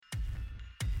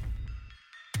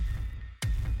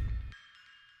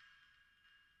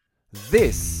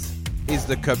This is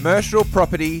the Commercial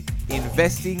Property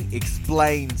Investing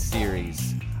Explained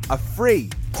series, a free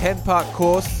 10-part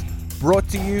course brought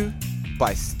to you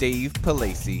by Steve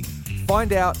Polisi.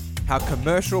 Find out how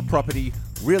commercial property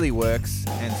really works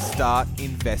and start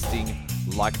investing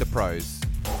like the pros.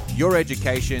 Your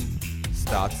education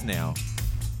starts now.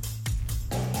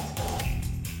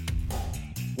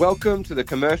 Welcome to the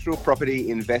Commercial Property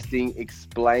Investing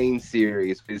Explained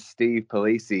series with Steve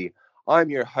Polisi.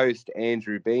 I'm your host,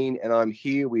 Andrew Bean, and I'm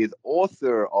here with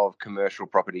author of Commercial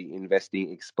Property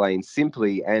Investing Explained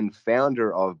Simply and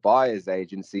founder of buyer's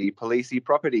agency, Polisi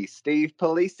Property, Steve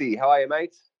Polisi. How are you,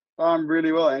 mate? I'm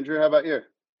really well, Andrew. How about you?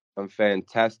 I'm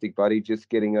fantastic, buddy. Just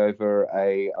getting over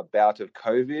a bout of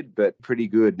COVID, but pretty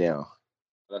good now.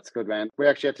 That's good, man. We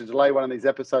actually had to delay one of these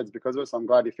episodes because of it, so I'm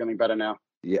glad you're feeling better now.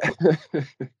 Yeah.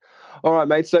 All right,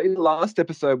 mate. So in the last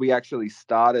episode, we actually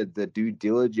started the due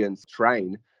diligence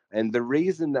train. And the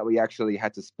reason that we actually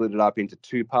had to split it up into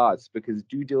two parts, because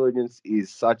due diligence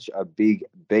is such a big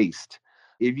beast.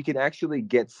 If you can actually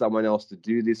get someone else to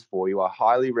do this for you, I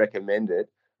highly recommend it.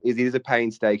 It is a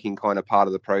painstaking kind of part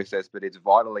of the process, but it's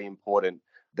vitally important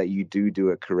that you do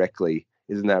it correctly.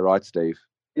 Isn't that right, Steve?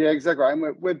 Yeah, exactly. And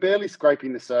we're barely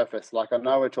scraping the surface. Like, I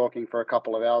know we're talking for a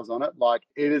couple of hours on it. Like,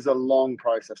 it is a long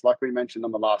process. Like we mentioned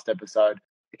on the last episode,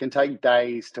 it can take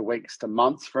days to weeks to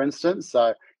months, for instance.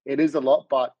 So it is a lot,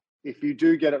 but if you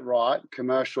do get it right,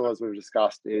 commercial, as we've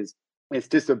discussed, it's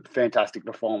just a fantastic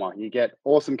performer. You get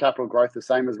awesome capital growth, the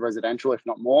same as residential, if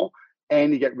not more,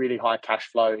 and you get really high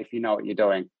cash flow if you know what you're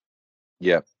doing.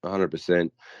 Yeah, 100%.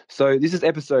 So this is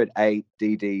episode 8,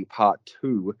 DD part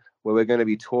 2, where we're going to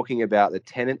be talking about the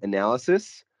tenant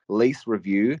analysis, lease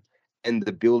review, and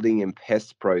the building and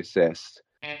pest process.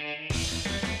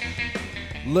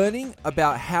 Learning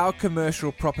about how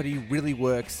commercial property really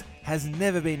works has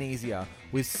never been easier,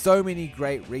 with so many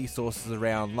great resources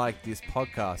around like this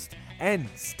podcast and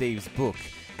Steve's book.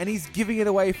 And he's giving it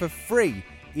away for free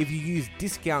if you use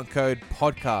discount code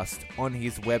podcast on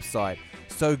his website.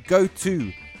 So go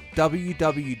to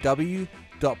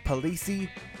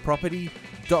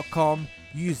www.polisiproperty.com,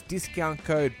 use discount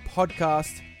code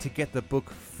podcast to get the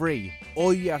book free.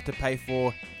 All you have to pay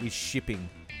for is shipping.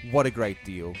 What a great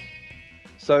deal.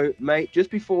 So, mate, just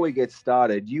before we get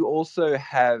started, you also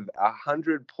have a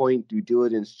 100-point due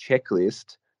diligence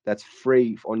checklist that's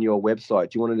free on your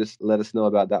website. Do you want to just let us know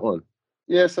about that one?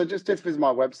 Yeah, so just visit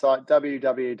my website,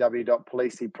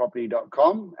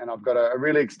 www.polisiproperty.com, and I've got a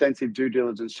really extensive due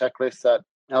diligence checklist that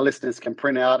our listeners can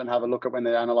print out and have a look at when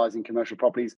they're analysing commercial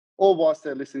properties, or whilst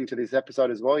they're listening to this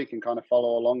episode as well. You can kind of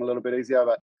follow along a little bit easier,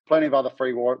 but plenty of other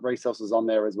free resources on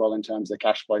there as well in terms of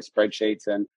cash flow spreadsheets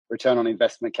and return on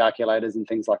investment calculators and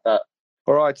things like that.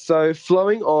 All right, so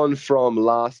flowing on from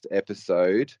last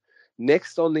episode,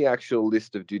 next on the actual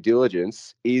list of due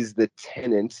diligence is the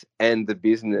tenant and the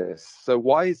business. So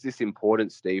why is this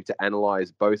important, Steve, to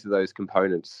analyse both of those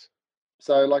components?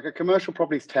 So like a commercial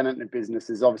property's tenant and business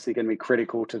is obviously going to be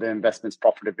critical to the investment's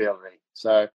profitability.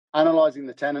 So analysing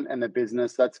the tenant and the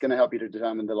business, that's going to help you to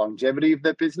determine the longevity of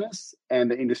their business and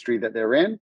the industry that they're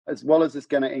in, as well as it's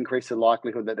going to increase the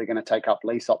likelihood that they're going to take up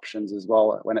lease options as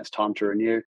well when it's time to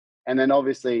renew. And then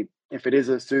obviously, if it is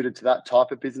suited to that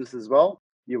type of business as well,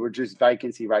 you reduce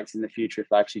vacancy rates in the future if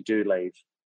they actually do leave.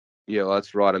 Yeah, well,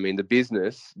 that's right. I mean, the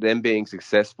business, them being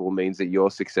successful means that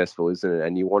you're successful, isn't it?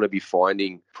 And you want to be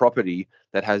finding property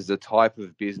that has the type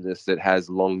of business that has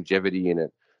longevity in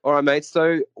it. All right, mate.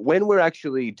 So when we're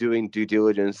actually doing due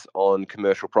diligence on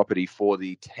commercial property for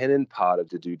the tenant part of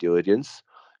the due diligence,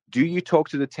 do you talk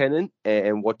to the tenant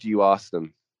and what do you ask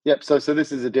them? Yep. So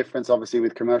this is a difference, obviously,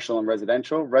 with commercial and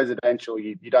residential. Residential,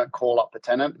 you don't call up the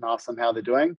tenant and ask them how they're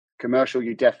doing. Commercial,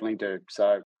 you definitely do.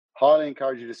 So highly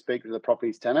encourage you to speak with the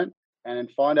property's tenant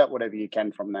and find out whatever you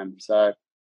can from them. So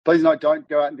please don't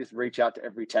go out and just reach out to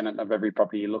every tenant of every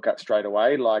property you look at straight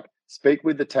away. Like, speak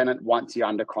with the tenant once you're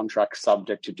under contract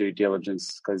subject to due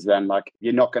diligence, because then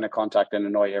you're not going to contact and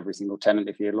annoy every single tenant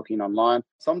if you're looking online.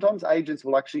 Sometimes agents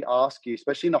will actually ask you,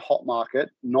 especially in a hot market,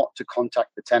 not to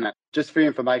contact the tenant. Just for your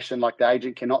information, the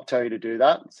agent cannot tell you to do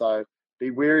that. So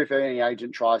be wary if any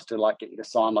agent tries to get you to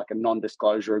sign a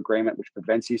non-disclosure agreement, which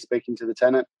prevents you speaking to the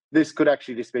tenant. This could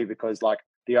actually just be because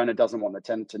the owner doesn't want the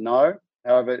tenant to know.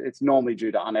 However, it's normally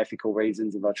due to unethical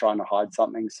reasons if they're trying to hide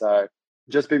something. So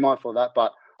just be mindful of that.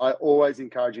 But I always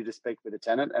encourage you to speak with a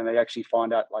tenant, and they actually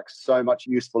find out so much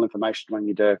useful information when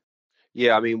you do.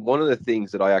 Yeah, I mean, one of the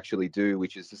things that I actually do,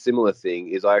 which is a similar thing,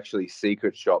 is I actually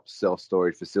secret shop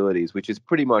self-storage facilities, which is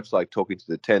pretty much like talking to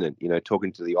the tenant,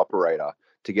 talking to the operator.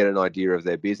 to get an idea of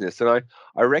their business. And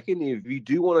I reckon if you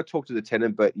do want to talk to the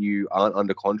tenant, but you aren't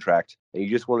under contract and you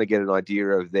just want to get an idea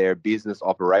of their business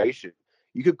operation,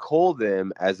 you could call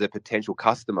them as a potential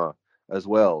customer as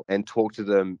well and talk to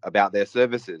them about their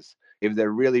services. If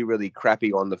they're really, really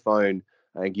crappy on the phone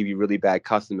and give you really bad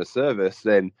customer service,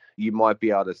 then you might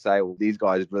be able to say, well, these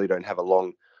guys really don't have a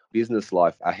long business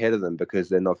life ahead of them because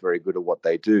they're not very good at what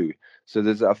they do. So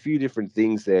there's a few different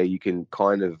things there you can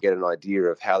kind of get an idea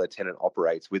of how the tenant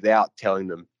operates without telling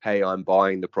them, hey, I'm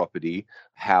buying the property.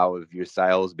 How have your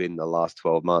sales been the last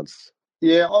 12 months?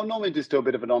 Yeah, I'll normally just do a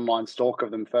bit of an online stalk of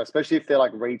them first, especially if they're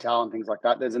like retail and things like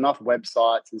that. There's enough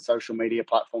websites and social media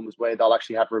platforms where they'll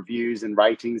actually have reviews and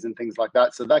ratings and things like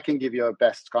that. So that can give you a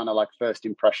best kind of like first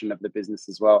impression of the business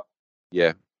as well.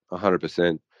 Yeah,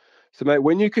 100%. So, mate,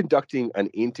 when you're conducting an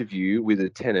interview with a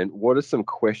tenant, what are some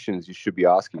questions you should be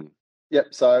asking? Yep.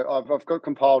 So I've got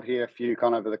compiled here a few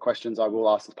kind of the questions I will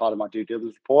ask as part of my due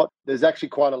diligence report. There's actually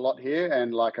quite a lot here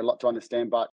and like a lot to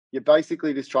understand, but you're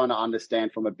basically just trying to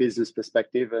understand from a business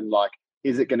perspective and like,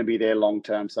 is it going to be there long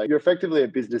term? So you're effectively a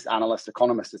business analyst,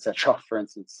 economist, etc. For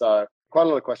instance. So quite a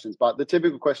lot of questions, but the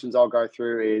typical questions I'll go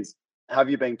through is: have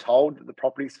you been told that the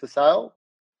property's for sale?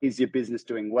 Is your business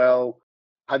doing well?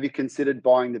 Have you considered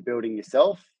buying the building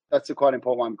yourself? That's a quite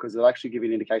important one because it'll actually give you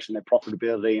an indication of their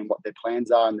profitability and what their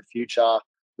plans are in the future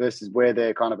versus where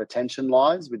their kind of attention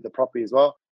lies with the property as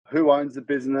well. Who owns the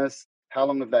business? How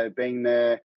long have they been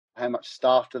there? How much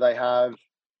staff do they have?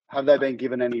 Have they been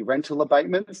given any rental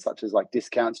abatements, such as like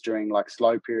discounts during like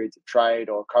slow periods of trade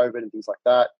or COVID and things like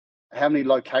that? How many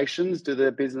locations do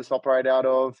the business operate out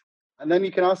of? And then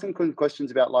you can ask them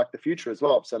questions about like the future as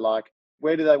well. So like,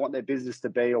 where do they want their business to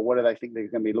be, or what do they think they're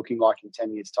going to be looking like in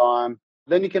 10 years' time?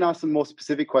 Then you can ask them more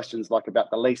specific questions, like about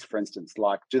the lease, for instance.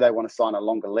 Like, do they want to sign a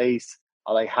longer lease?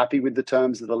 Are they happy with the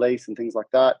terms of the lease and things like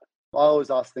that? I always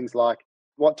ask things like,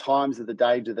 what times of the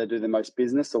day do they do the most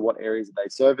business, or what areas are they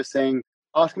servicing?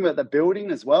 Ask them about the building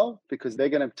as well, because they're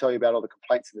going to tell you about all the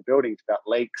complaints in the buildings, about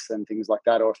leaks and things like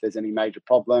that, or if there's any major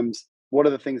problems. What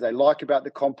are the things they like about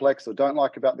the complex or don't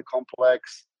like about the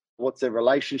complex? What's their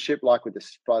relationship like with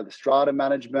the strata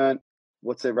management?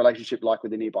 What's their relationship like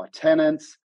with the nearby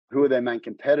tenants? Who are their main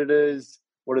competitors?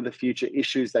 What are the future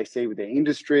issues they see with their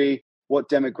industry? What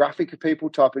demographic of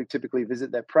people typically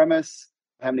visit their premise?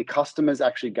 How many customers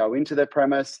actually go into their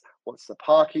premise? What's the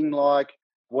parking like?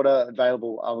 What are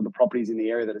available other properties in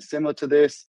the area that are similar to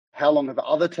this? How long have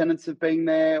other tenants have been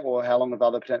there, or how long have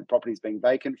other properties been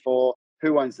vacant for?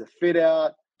 Who owns the fit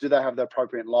out? Do they have the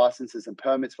appropriate licenses and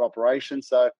permits for operation?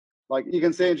 So like you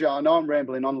can see, Andrew, I know I'm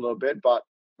rambling on a little bit, but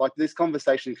like this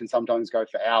conversation can sometimes go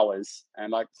for hours.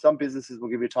 And like some businesses will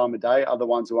give you time of day, other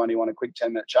ones will only want a quick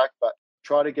 10-minute chat, but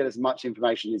try to get as much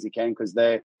information as you can because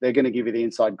they're going to give you the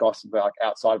inside gossip like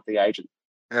outside of the agent.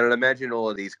 And I'd imagine all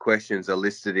of these questions are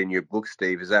listed in your book,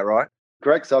 Steve. Is that right?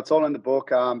 Correct. So it's all in the book.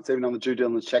 It's even on the due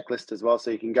diligence checklist as well.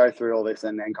 So you can go through all this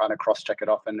and kind of cross-check it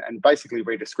off and basically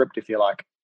read a script if you like.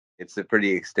 It's a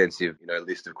pretty extensive,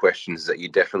 list of questions that you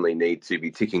definitely need to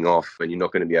be ticking off, and you're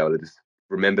not going to be able to just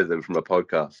remember them from a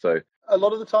podcast. So a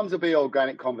lot of the times it'll be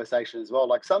organic conversation as well.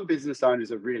 Like some business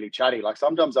owners are really chatty. Like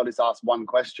sometimes I'll just ask one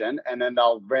question and then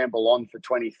they'll ramble on for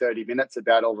 20, 30 minutes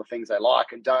about all the things they like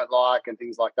and don't like and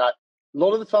things like that. A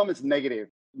lot of the time it's negative.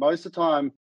 Most of the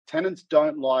time, tenants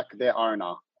don't like their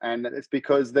owner. And it's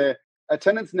because a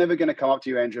tenant's never going to come up to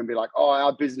you, Andrew, and be like, oh,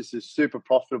 our business is super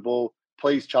profitable.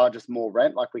 Please charge us more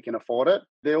rent, like we can afford it.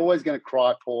 They're always going to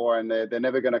cry poor and they're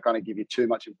never going to kind of give you too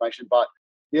much information. But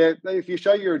yeah, if you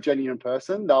show you're a genuine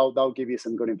person, they'll give you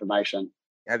some good information.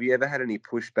 Have you ever had any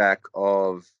pushback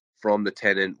from the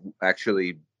tenant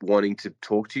actually wanting to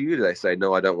talk to you? Do they say,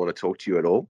 no, I don't want to talk to you at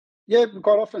all? Yeah,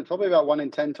 quite often, probably about 1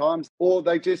 in 10 times. Or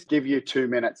they just give you 2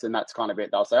 minutes and that's kind of it.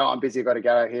 They'll say, oh, I'm busy, I've got to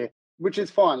get out here, which is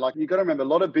fine. Like you've got to remember, a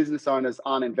lot of business owners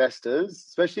aren't investors,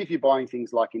 especially if you're buying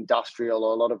things like industrial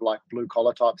or a lot of like blue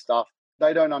collar type stuff.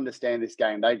 They don't understand this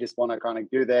game. They just want to kind of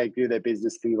do their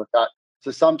business, things like that. So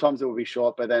sometimes it will be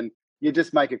short, but then you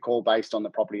just make a call based on the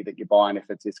property that you're buying, if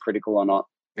it's critical or not.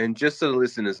 And just so the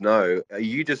listeners know, are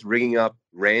you just ringing up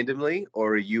randomly,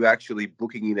 or are you actually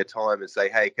booking in a time and say,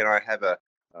 hey, can I have a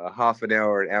half an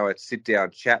hour sit down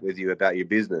chat with you about your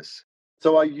business?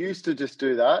 So I used to just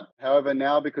do that. However,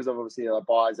 now because I'm obviously a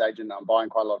buyer's agent, I'm buying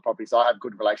quite a lot of properties. I have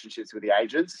good relationships with the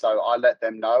agents. So I let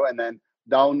them know, and then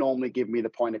they'll normally give me the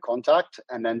point of contact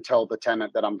and then tell the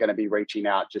tenant that I'm going to be reaching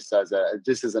out just as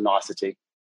a nicety.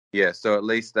 Yeah, so at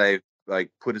least they've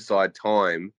put aside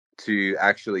time to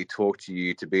actually talk to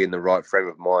you, to be in the right frame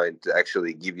of mind, to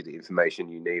actually give you the information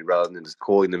you need rather than just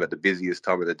calling them at the busiest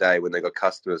time of the day when they've got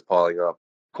customers piling up.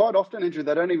 quite often, Andrew,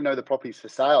 they don't even know the property's for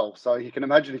sale. So you can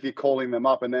imagine if you're calling them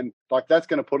up and then like that's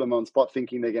going to put them on spot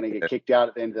thinking they're going to get kicked out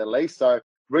at the end of the lease. So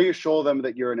reassure them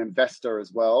that you're an investor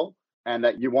as well and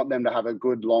that you want them to have a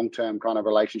good long-term kind of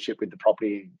relationship with the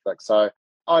property. Like, so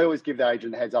I always give the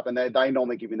agent a heads up and they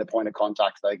normally give me the point of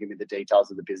contact. They give me the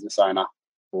details of the business owner.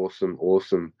 Awesome,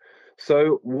 awesome.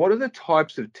 So what are the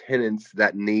types of tenants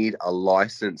that need a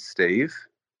license, Steve?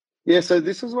 Yeah, so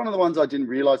this was one of the ones I didn't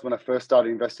realize when I first started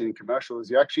investing in commercial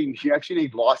is you actually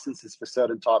need licenses for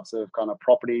certain types of kind of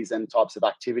properties and types of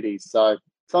activities. So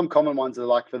some common ones are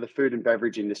like for the food and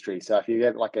beverage industry. So if you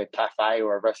get like a cafe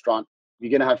or a restaurant,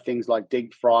 you're going to have things like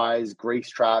deep fries, grease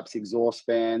traps, exhaust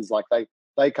fans. Like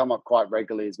they come up quite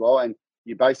regularly as well, and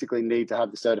you basically need to have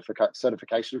the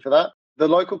certification for that. The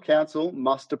local council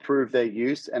must approve their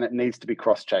use and it needs to be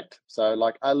cross-checked. So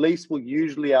like a lease will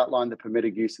usually outline the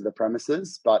permitted use of the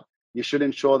premises, but you should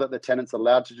ensure that the tenant's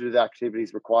allowed to do the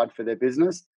activities required for their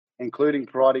business, including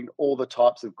providing all the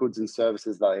types of goods and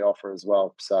services that they offer as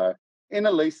well. So in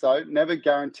a lease, though, never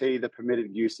guarantee the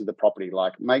permitted use of the property.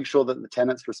 Like make sure that the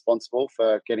tenant's responsible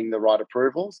for getting the right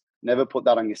approvals. Never put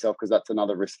that on yourself because that's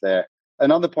another risk there.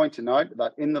 Another point to note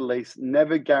that in the lease,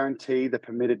 never guarantee the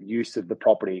permitted use of the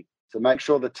property. So make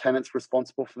sure the tenant's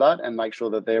responsible for that and make sure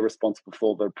that they're responsible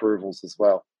for the approvals as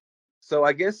well. So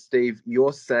I guess, Steve,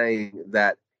 you're saying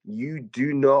that you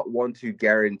do not want to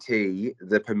guarantee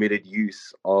the permitted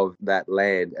use of that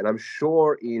land. And I'm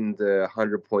sure in the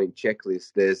 100-point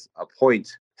checklist, there's a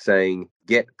point saying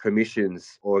get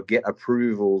permissions or get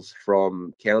approvals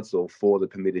from council for the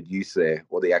permitted use there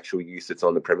or the actual use that's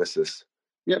on the premises.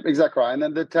 Yep, exactly right. And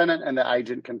then the tenant and the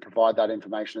agent can provide that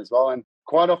information as well. And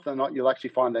quite often not, you'll actually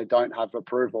find they don't have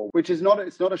approval, which is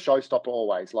it's not a showstopper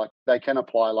always. Like they can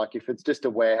apply, like if it's just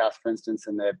a warehouse, for instance,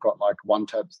 and they've got like one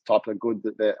type of good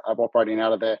that they're operating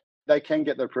out of there, they can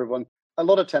get the approval. And a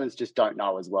lot of tenants just don't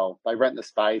know as well. They rent the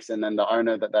space and then the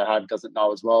owner that they have doesn't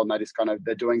know as well. And they just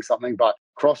they're doing something, but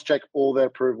cross-check all their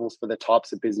approvals for the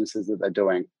types of businesses that they're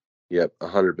doing. Yep,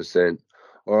 100%.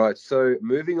 All right, so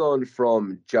moving on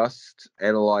from just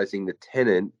analyzing the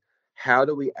tenant, how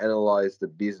do we analyze the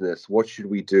business? What should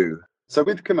we do? So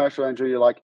with commercial, Andrew,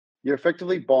 you're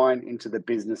effectively buying into the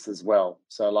business as well.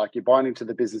 So like you're buying into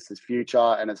the business's future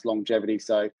and its longevity.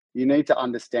 So you need to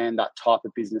understand that type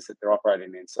of business that they're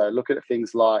operating in. So look at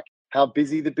things like how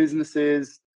busy the business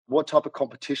is, what type of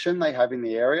competition they have in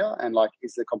the area, and like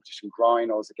is the competition growing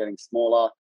or is it getting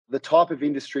smaller? The type of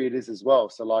industry it is as well.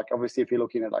 So like obviously if you're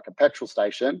looking at like a petrol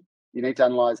station, you need to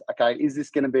analyze, okay, is this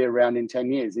going to be around in 10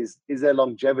 years? Is there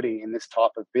longevity in this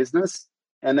type of business?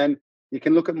 And then you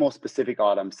can look at more specific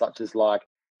items such as like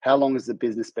how long has the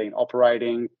business been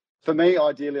operating? For me,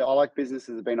 ideally, I like businesses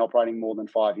that have been operating more than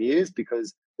 5 years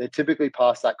because they're typically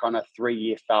past that kind of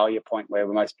 3-year failure point where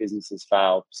most businesses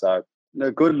fail. So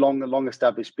a good long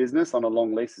established business on a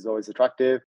long lease is always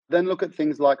attractive. Then look at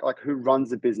things like who runs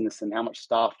the business and how much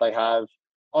staff they have.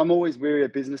 I'm always wary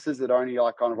of businesses that only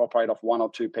like kind of operate off 1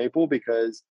 or 2 people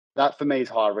because that for me is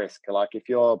high risk. Like if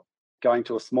you're going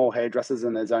to a small hairdresser's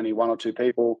and there's only 1 or 2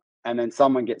 people and then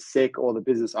someone gets sick or the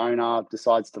business owner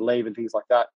decides to leave and things like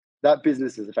that, that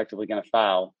business is effectively going to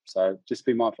fail. So just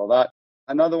be mindful of that.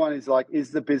 Another one is like,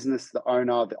 is the business the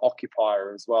owner, the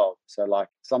occupier as well? So like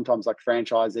sometimes like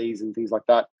franchisees and things like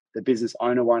that, the business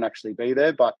owner won't actually be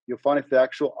there, but you'll find if the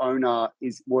actual owner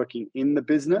is working in the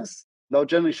business, they'll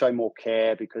generally show more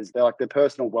care because they're like their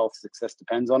personal wealth success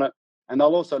depends on it. And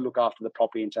they'll also look after the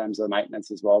property in terms of the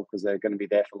maintenance as well because they're going to be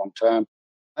there for long term.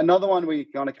 Another one where you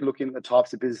kind of look at the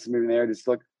types of businesses moving there is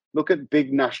look at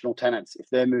big national tenants if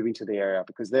they're moving to the area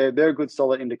because they're a good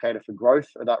solid indicator for growth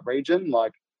of that region.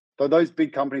 Like so those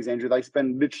big companies, Andrew, they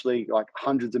spend literally like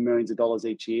hundreds of millions of dollars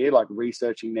each year, like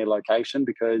researching their location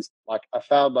because like a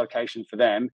failed location for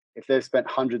them, if they've spent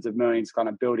hundreds of millions kind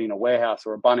of building a warehouse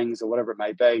or a Bunnings or whatever it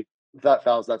may be, if that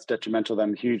fails, that's detrimental to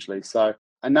them hugely. So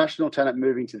a national tenant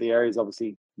moving to the area is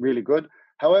obviously really good.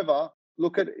 However,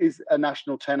 look at is a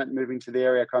national tenant moving to the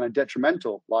area kind of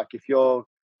detrimental? Like if you're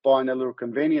buying a little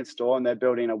convenience store and they're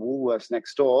building a Woolworths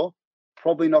next door,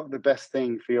 probably not the best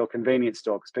thing for your convenience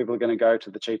store because people are going to go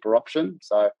to the cheaper option.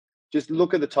 So just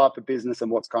look at the type of business and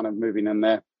what's kind of moving in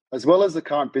there. As well as the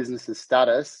current business's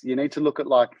status, you need to look at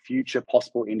like future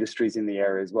possible industries in the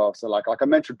area as well. So like I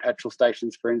mentioned petrol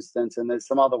stations, for instance, and there's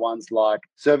some other ones like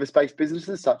service-based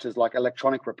businesses such as like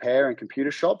electronic repair and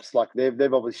computer shops. Like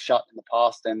they've obviously shut in the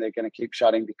past and they're going to keep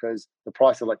shutting because the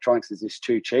price of electronics is just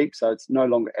too cheap. So it's no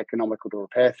longer economical to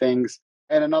repair things.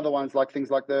 And another one's like things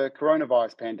like the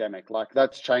coronavirus pandemic. Like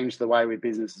that's changed the way we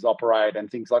businesses operate and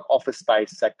things like office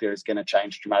space sector is going to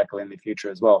change dramatically in the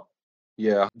future as well.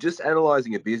 Yeah, just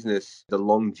analyzing a business, the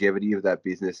longevity of that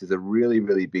business is a really,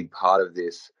 really big part of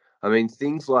this. I mean,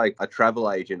 things like a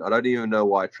travel agent, I don't even know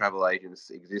why travel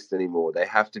agents exist anymore. They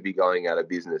have to be going out of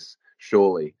business,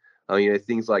 surely. I mean,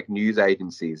 things like news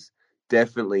agencies,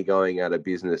 definitely going out of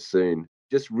business soon.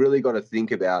 Just really got to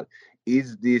think about,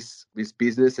 is this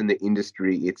business and the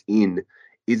industry it's in,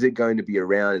 is it going to be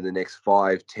around in the next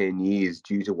 5, 10 years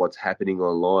due to what's happening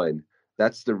online?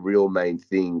 That's the real main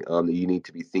thing that you need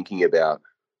to be thinking about.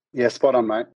 Yeah, spot on,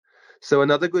 mate. So,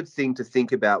 another good thing to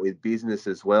think about with business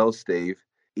as well, Steve,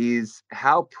 is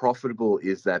how profitable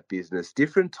is that business?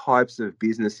 Different types of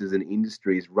businesses and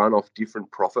industries run off different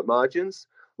profit margins.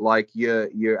 Like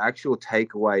your actual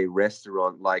takeaway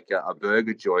restaurant, like a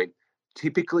burger joint,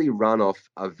 typically run off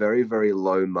a very, very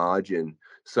low margin.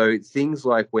 So things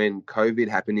like when COVID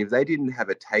happened, if they didn't have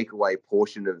a takeaway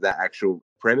portion of that actual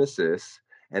premises,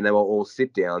 and they were all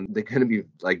sit down, they're going to be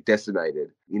like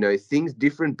decimated. Things,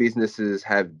 different businesses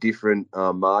have different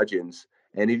margins.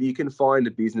 And if you can find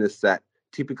a business that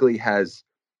typically has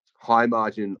high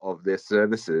margin of their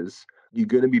services, you're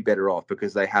going to be better off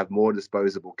because they have more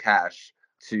disposable cash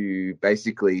to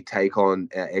basically take on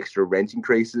extra rent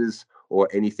increases or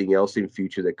anything else in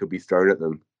future that could be thrown at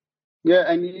them. Yeah,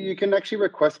 and you can actually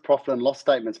request profit and loss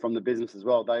statements from the business as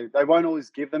well. They won't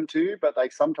always give them to you, but they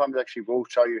sometimes actually will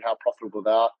show you how profitable they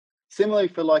are. Similarly,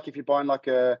 for like if you're buying like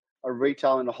a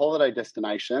retail in a holiday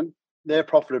destination, their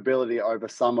profitability over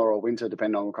summer or winter,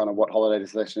 depending on kind of what holiday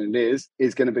destination it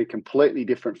is going to be completely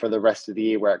different for the rest of the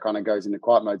year where it kind of goes into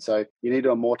quiet mode. So you need to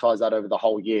amortize that over the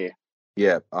whole year.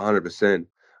 Yeah, 100%.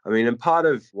 I mean, and part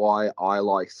of why I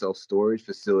like self-storage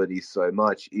facilities so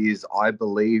much is I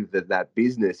believe that that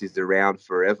business is around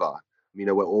forever.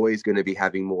 We're always going to be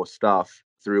having more stuff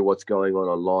through what's going on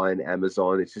online,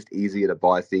 Amazon. It's just easier to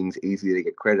buy things, easier to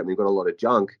get credit. We've got a lot of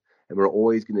junk, and we're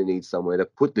always going to need somewhere to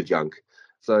put the junk.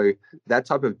 So that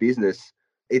type of business,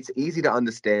 it's easy to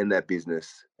understand that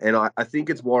business. And I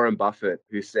think it's Warren Buffett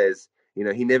who says, he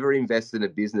never invests in a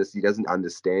business he doesn't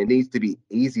understand. It needs to be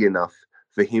easy enough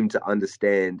for him to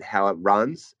understand how it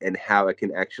runs and how it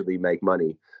can actually make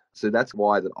money. So that's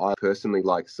why that I personally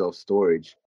like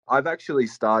self-storage. I've actually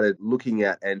started looking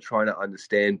at and trying to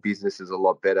understand businesses a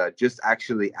lot better, just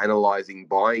actually analyzing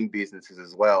buying businesses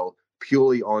as well,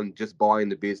 purely on just buying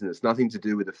the business, nothing to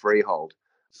do with the freehold.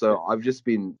 So I've just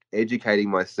been educating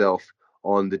myself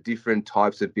on the different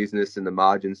types of business and the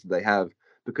margins that they have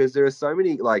because there are so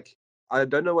many, like, I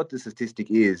don't know what the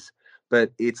statistic is,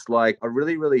 but it's like a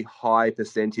really, really high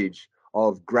percentage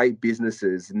of great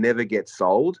businesses never get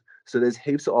sold. So there's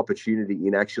heaps of opportunity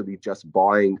in actually just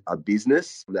buying a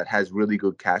business that has really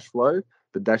good cash flow.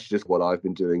 But that's just what I've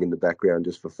been doing in the background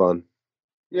just for fun.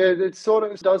 Yeah, it sort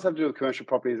of does have to do with commercial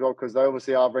property as well because they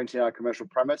obviously are renting out a commercial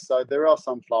premise. So there are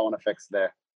some flow on effects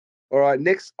there. All right,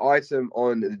 next item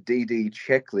on the DD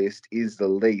checklist is the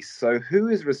lease. So who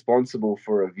is responsible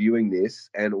for reviewing this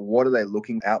and what are they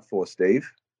looking out for, Steve?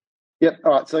 Yep.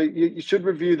 All right. So you should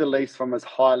review the lease from as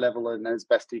high level and as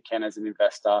best you can as an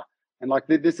investor. And like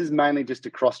this is mainly just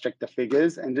to cross check the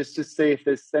figures and just to see if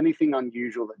there's anything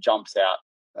unusual that jumps out.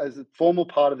 As a formal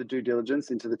part of the due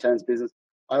diligence into the tenant's business,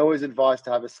 I always advise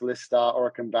to have a solicitor or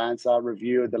a conveyancer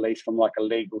review of the lease from like a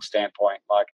legal standpoint.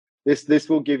 Like this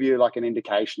will give you like an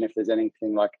indication if there's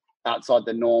anything like outside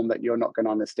the norm that you're not going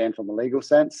to understand from a legal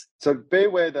sense. So be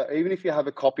aware that even if you have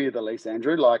a copy of the lease,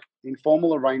 Andrew, like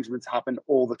informal arrangements happen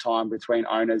all the time between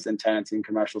owners and tenants in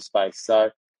commercial space. So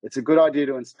it's a good idea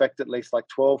to inspect at least like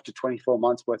 12 to 24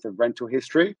 months worth of rental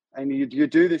history. And you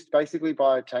do this basically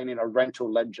by obtaining a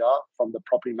rental ledger from the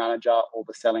property manager or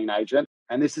the selling agent.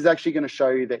 And this is actually going to show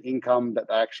you the income that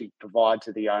they actually provide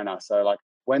to the owner. So like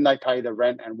when they pay the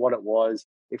rent and what it was,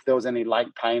 if there was any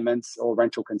late payments or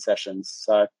rental concessions.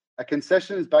 So a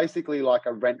concession is basically like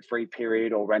a rent-free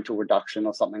period or rental reduction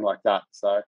or something like that.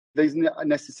 So these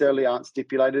necessarily aren't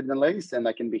stipulated in the lease and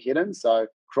they can be hidden. So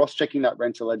cross-checking that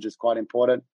rental ledger is quite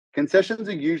important. Concessions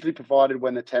are usually provided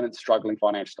when the tenant's struggling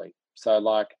financially. So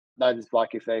like that is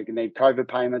like if they need COVID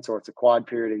payments or it's a quiet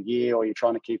period of year or you're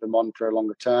trying to keep them on for a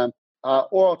longer term. Or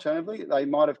alternatively, they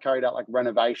might have carried out like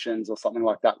renovations or something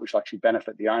like that, which actually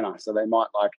benefit the owner. So they might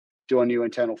like do a new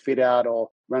internal fit out or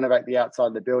renovate the outside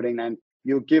of the building and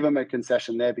you'll give them a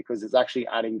concession there because it's actually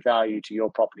adding value to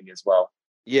your property as well.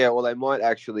 Yeah, well, they might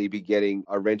actually be getting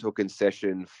a rental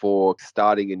concession for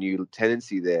starting a new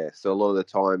tenancy there. So a lot of the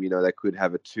time, they could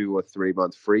have a 2 or 3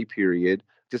 month free period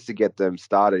just to get them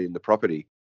started in the property.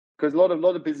 Because a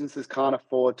lot of businesses can't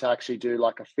afford to actually do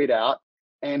like a fit out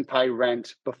and pay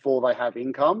rent before they have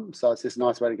income. So it's this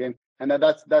nice way to get in. And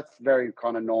that's very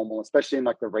kind of normal, especially in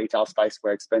like the retail space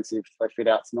where expensive fit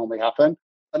outs normally happen.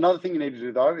 Another thing you need to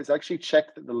do, though, is actually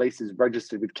check that the lease is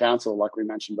registered with council, like we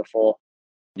mentioned before.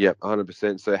 Yep,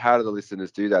 100%. So how do the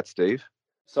listeners do that, Steve?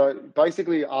 So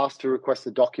basically ask to request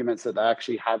the documents that they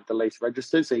actually have the lease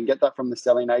registered. So you can get that from the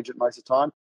selling agent most of the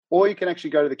time, or you can actually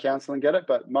go to the council and get it.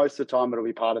 But most of the time it'll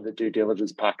be part of the due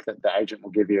diligence pack that the agent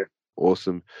will give you.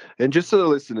 Awesome. And just so the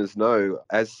listeners know,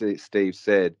 as Steve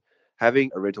said,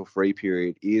 having a rental free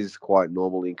period is quite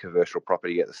normal in commercial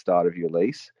property at the start of your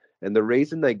lease. And the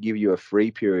reason they give you a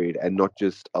free period and not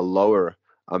just a lower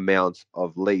amount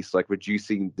of lease, like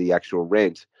reducing the actual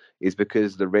rent, is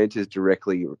because the rent is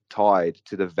directly tied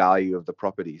to the value of the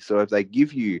property. So if they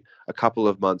give you a couple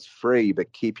of months free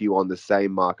but keep you on the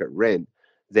same market rent,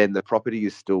 then the property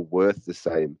is still worth the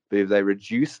same. But if they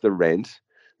reduce the rent,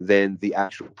 then the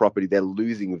actual property, they're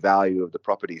losing value of the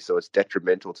property. So it's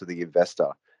detrimental to the investor.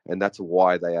 And that's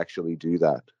why they actually do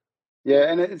that.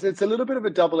 Yeah, and it's a little bit of a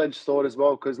double-edged sword as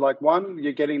well, because like one,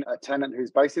 you're getting a tenant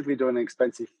who's basically doing an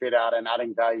expensive fit out and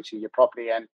adding value to your property,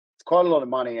 and it's quite a lot of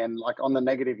money. And like on the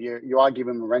negative, you are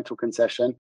giving them a rental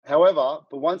concession. However,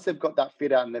 but once they've got that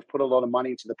fit out and they've put a lot of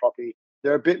money into the property,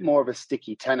 they're a bit more of a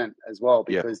sticky tenant as well,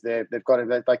 Yeah. because they've got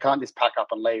they can't just pack up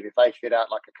and leave. If they fit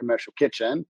out like a commercial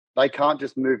kitchen, they can't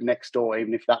just move next door,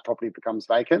 even if that property becomes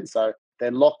vacant. So they're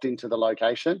locked into the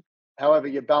location. However,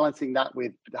 you're balancing that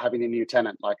with having a new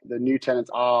tenant. Like the new tenants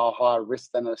are higher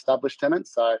risk than an established tenant.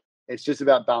 So it's just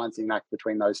about balancing that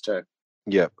between those two.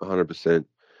 Yeah, 100%.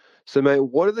 So, mate,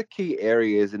 what are the key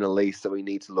areas in a lease that we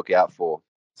need to look out for?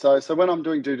 So when I'm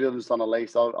doing due diligence on a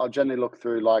lease, I'll generally look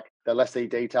through like the lessee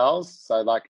details. So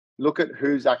like look at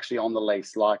who's actually on the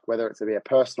lease, like whether it's a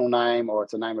personal name or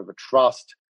it's a name of a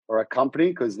trust or a company,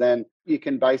 because then you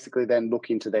can basically then look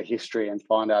into their history and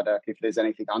find out if there's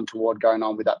anything untoward going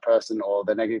on with that person or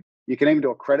the negative. You can even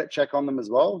do a credit check on them as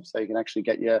well. So you can actually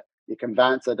get your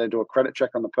conveyancer to do a credit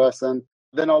check on the person.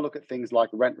 Then I'll look at things like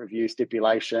rent review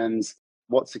stipulations,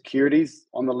 what securities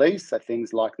on the lease, so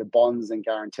things like the bonds and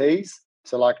guarantees.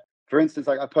 So like, for instance,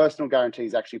 like a personal guarantee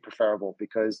is actually preferable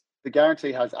because the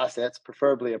guarantee has assets,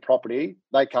 preferably a property.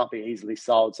 They can't be easily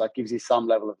sold. So it gives you some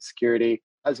level of security,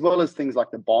 as well as things like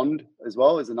the bond as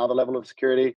well is another level of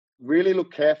security. Really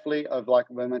look carefully of, like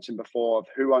we mentioned before, of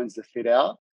who owns the fit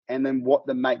out and then what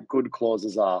the make good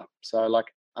clauses are. So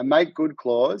like a make good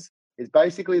clause is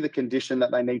basically the condition that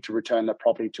they need to return the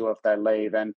property to if they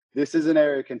leave. And this is an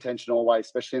area of contention always,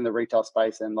 especially in the retail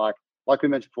space. And like we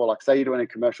mentioned before, like say you're doing a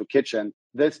commercial kitchen,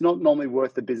 that's not normally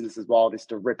worth the business as well just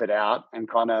to rip it out and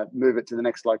kind of move it to the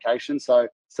next location. So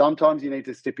sometimes you need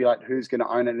to stipulate who's going to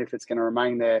own it and if it's going to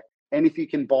remain there. And if you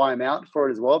can buy them out for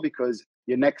it as well, because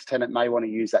your next tenant may want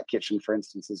to use that kitchen, for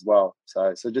instance, as well.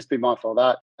 So just be mindful of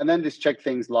that. And then just check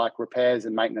things like repairs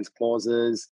and maintenance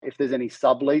clauses. If there's any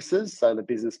subleases, so the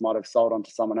business might have sold on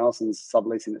to someone else and is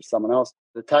subleasing it to someone else.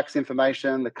 The tax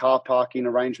information, the car parking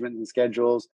arrangements and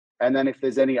schedules. And then if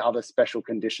there's any other special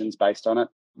conditions based on it.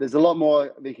 There's a lot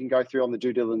more that you can go through on the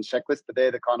due diligence checklist, but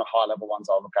they're the kind of high-level ones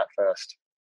I'll look at first.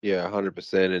 Yeah,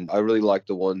 100%. And I really like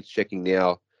the ones checking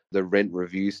now the rent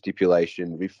review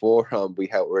stipulation. Before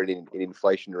we're in an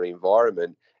inflationary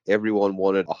environment, everyone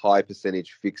wanted a high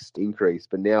percentage fixed increase,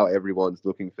 but now everyone's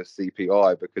looking for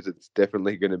CPI because it's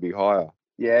definitely going to be higher.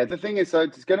 Yeah, the thing is, so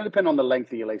it's going to depend on the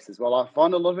length of your lease as well. I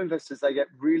find a lot of investors, they get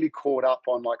really caught up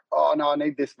on like, oh, no, I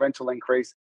need this rental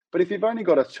increase. But if you've only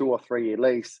got a 2 or 3 year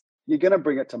lease, you're going to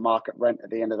bring it to market rent at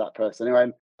the end of that person. Anyway,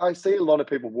 and I see a lot of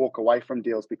people walk away from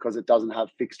deals because it doesn't have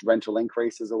fixed rental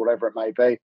increases or whatever it may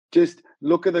be. Just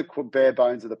look at the bare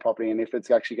bones of the property and if it's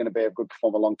actually going to be a good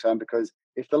performer long term. Because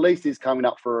if the lease is coming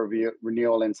up for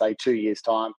renewal in, say, 2 years'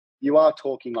 time, you are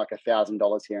talking like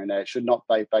 $1,000 here and there. It should not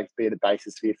be the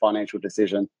basis for your financial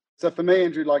decision. So for me,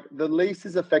 Andrew, like the lease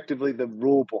is effectively the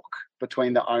rule book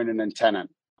between the owner and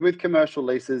tenant. With commercial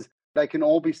leases, they can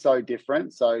all be so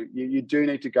different. So you do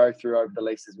need to go through over the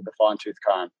leases with a fine-tooth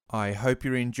comb. I hope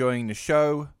you're enjoying the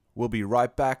show. We'll be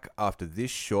right back after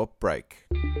this short break.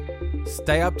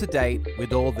 Stay up to date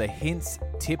with all the hints,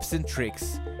 tips and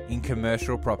tricks in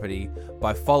commercial property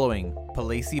by following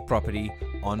Policey Property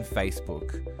on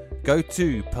Facebook. Go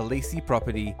to Policey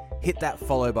Property, hit that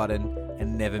follow button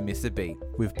and never miss a beat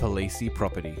with Policey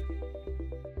Property.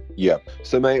 Yeah.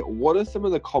 So, mate, what are some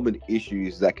of the common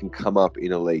issues that can come up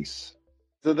in a lease?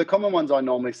 So the common ones I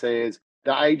normally see is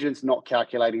the agent's not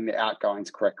calculating the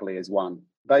outgoings correctly is one.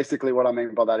 Basically, what I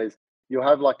mean by that is you'll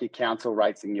have like your council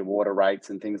rates and your water rates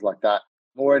and things like that,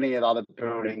 or any of the other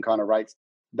building kind of rates.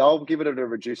 They'll give it a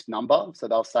reduced number. So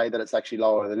they'll say that it's actually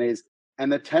lower than it is.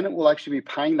 And the tenant will actually be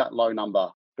paying that low number.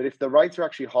 But if the rates are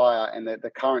actually higher and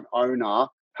the current owner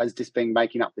has just been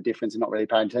making up the difference and not really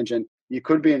paying attention, you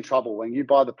could be in trouble when you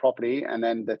buy the property and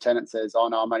then the tenant says, oh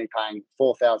no, I'm only paying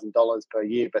 $4,000 per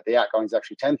year, but the outgoing is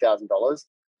actually $10,000.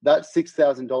 That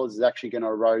 $6,000 is actually going to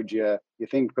erode your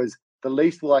thing, because the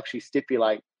lease will actually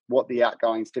stipulate what the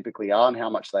outgoings typically are and how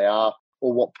much they are,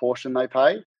 or what portion they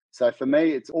pay. So for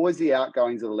me, it's always the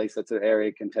outgoings of the lease that's an area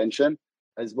of contention,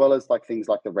 as well as like things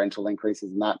like the rental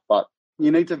increases and that. But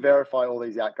you need to verify all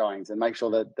these outgoings and make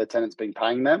sure that the tenant's been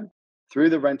paying them through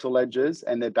the rental ledgers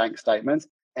and their bank statements,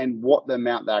 and what the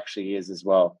amount actually is as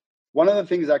well. One of the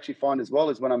things I actually find as well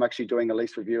is when I'm actually doing a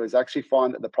lease review is I actually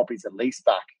find that the property's a lease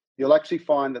back. You'll actually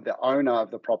find that the owner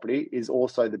of the property is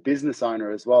also the business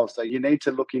owner as well. So you need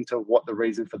to look into what the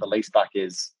reason for the lease back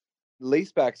is.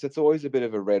 Leasebacks, it's always a bit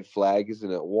of a red flag,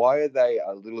 isn't it? Why are they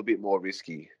a little bit more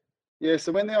risky? Yeah,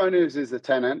 so when the owner is the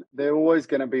tenant, they're always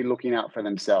going to be looking out for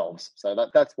themselves. So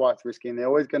that's why it's risky, and they're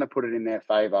always going to put it in their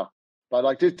favor. But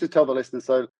like, just to tell the listeners,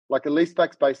 so like a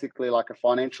leaseback's basically like a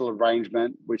financial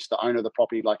arrangement which the owner of the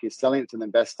property like is selling it to the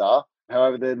investor.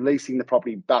 However, they're leasing the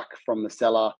property back from the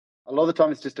seller. A lot of the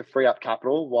time it's just to free up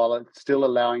capital while it's still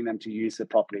allowing them to use the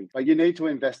property. But you need to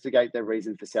investigate their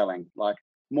reason for selling. Like,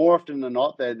 more often than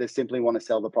not, they simply want to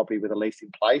sell the property with a lease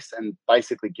in place and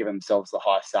basically give themselves the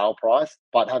high sale price,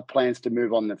 but have plans to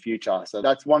move on in the future. So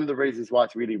that's one of the reasons why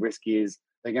it's really risky, is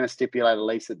they're going to stipulate a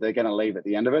lease that they're going to leave at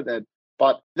the end of it.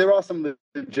 But there are some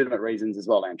legitimate reasons as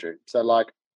well, Andrew. So like,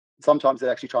 sometimes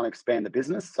they're actually trying to expand the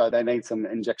business. So they need some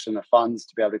injection of funds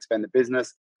to be able to expand the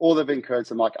business, or they've incurred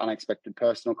some like unexpected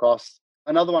personal costs.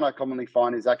 Another one I commonly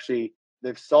find is actually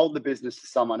they've sold the business to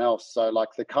someone else. So like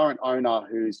the current owner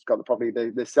who's got the property,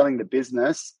 they're selling the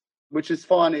business, which is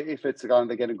fine if it's going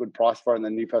to get a good price for it and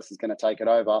the new person's going to take it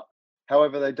over.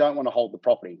 However, they don't want to hold the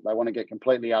property. They want to get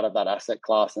completely out of that asset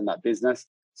class and that business.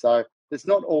 So it's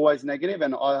not always negative.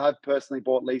 And I have personally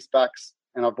bought leasebacks,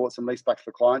 and I've bought some leasebacks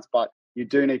for clients, but you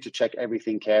do need to check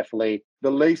everything carefully. The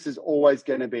lease is always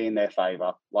going to be in their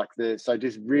favor. So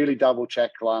just really double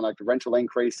check, like the rental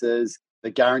increases, the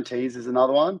guarantees is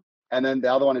another one. And then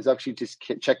the other one is actually just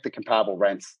check the comparable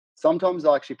rents. Sometimes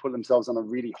they'll actually put themselves on a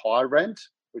really high rent,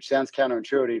 which sounds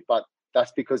counterintuitive, but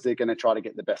that's because they're going to try to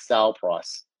get the best sale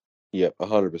price. Yep,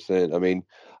 100%. I mean,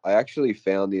 I actually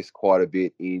found this quite a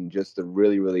bit in just the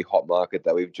really, really hot market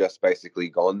that we've just basically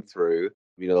gone through,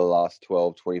 the last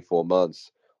 12, 24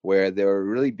 months, where there were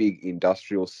really big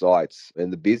industrial sites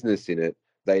and the business in it.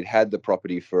 They'd had the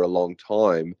property for a long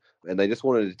time, and they just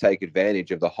wanted to take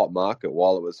advantage of the hot market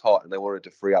while it was hot, and they wanted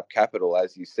to free up capital,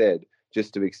 as you said,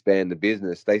 just to expand the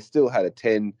business. They still had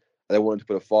they wanted to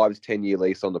put a 5 to 10 year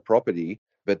lease on the property,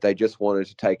 but they just wanted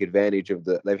to take advantage of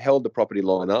they've held the property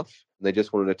long enough, and they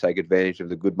just wanted to take advantage of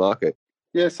the good market.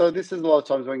 Yeah, so this is a lot of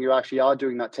times when you actually are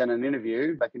doing that tenant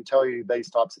interview, they can tell you these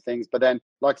types of things. But then,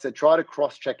 like I said, try to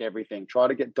cross-check everything. Try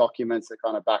to get documents that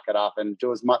kind of back it up, and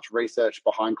do as much research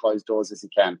behind closed doors as you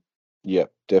can. Yeah,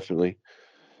 definitely.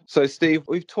 So, Steve,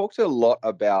 we've talked a lot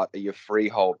about your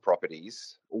freehold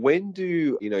properties. When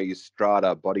do, your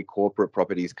strata body corporate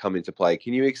properties come into play?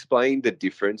 Can you explain the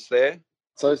difference there?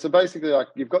 So basically, like,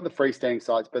 you've got the freestanding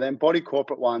sites, but then body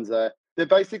corporate ones they're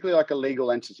basically like a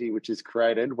legal entity which is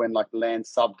created when like land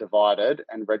subdivided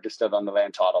and registered on the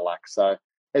Land Title Act. So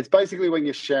it's basically when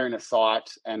you're sharing a site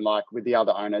and like with the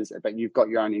other owners, but you've got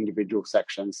your own individual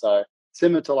section. So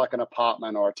similar to like an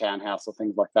apartment or a townhouse or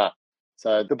things like that.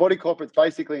 So the body corporate's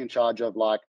basically in charge of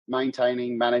like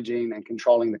maintaining, managing and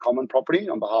controlling the common property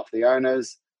on behalf of the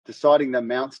owners, deciding the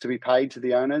amounts to be paid to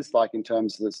the owners, like in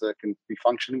terms of so it can be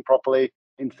functioning properly,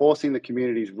 enforcing the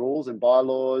community's rules and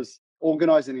bylaws.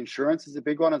 Organising insurance is a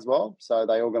big one as well. So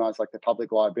they organise like the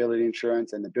public liability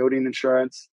insurance and the building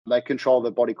insurance. They control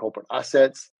the body corporate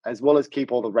assets, as well as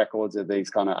keep all the records of these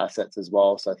kind of assets as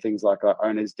well. So things like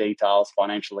owners' details,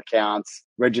 financial accounts,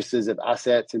 registers of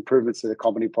assets, improvements to the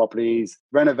company properties,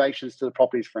 renovations to the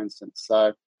properties, for instance.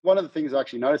 So one of the things I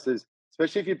actually noticed is,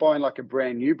 especially if you're buying like a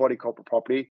brand new body corporate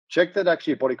property, check that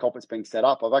actually a body corporate's being set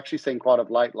up. I've actually seen quite of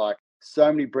late, like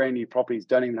so many brand new properties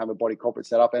don't even have a body corporate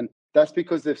set up. And that's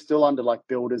because they're still under like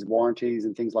builders warranties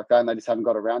and things like that, and they just haven't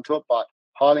got around to it. But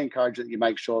highly encourage that you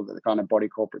make sure that the kind of body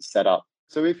corporate's set up.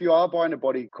 So if you are buying a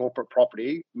body corporate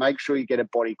property, make sure you get a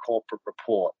body corporate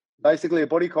report. Basically, a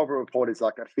body corporate report is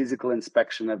like a physical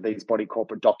inspection of these body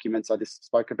corporate documents I just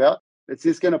spoke about. It's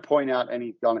just going to point out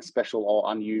any kind of special or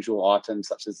unusual items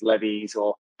such as levies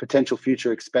or potential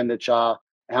future expenditure,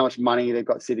 how much money they've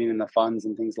got sitting in the funds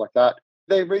and things like that.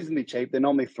 They're reasonably cheap. They're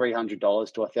normally $300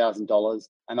 to $1,000,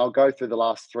 and they'll go through the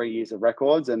last 3 years of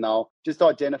records, and they'll just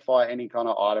identify any kind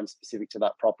of item specific to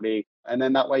that property. And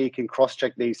then that way you can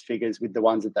cross-check these figures with the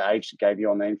ones that the agent gave you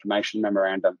on the information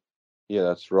memorandum. Yeah,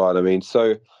 that's right. I mean,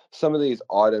 so some of these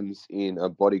items in a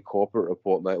body corporate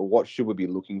report, mate, what should we be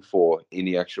looking for in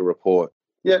the actual report?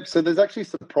 Yeah, so there's actually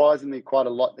surprisingly quite a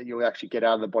lot that you'll actually get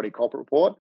out of the body corporate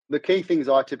report. The key things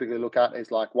I typically look at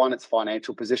is like one, it's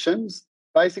financial positions.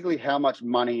 Basically, how much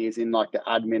money is in like the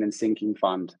admin and sinking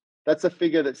fund. That's a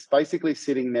figure that's basically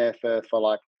sitting there for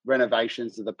like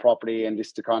renovations of the property and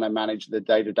just to kind of manage the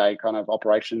day-to-day kind of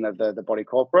operation of the body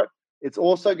corporate. It's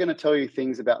also going to tell you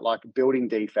things about like building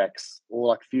defects or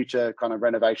like future kind of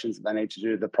renovations that they need to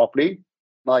do to the property.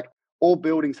 Like all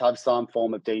buildings have some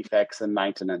form of defects and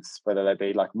maintenance, whether they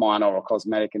be like minor or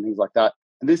cosmetic and things like that.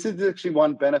 And this is actually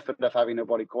one benefit of having a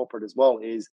body corporate as well,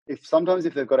 is if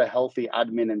they've got a healthy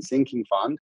admin and sinking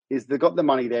fund, is they've got the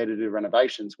money there to do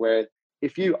renovations. Where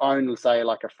if you own, say,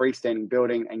 like a freestanding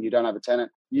building and you don't have a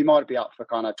tenant, you might be up for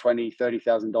kind of $20,000,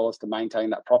 $30,000 to maintain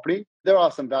that property. There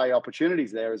are some value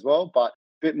opportunities there as well, but a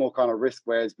bit more kind of risk.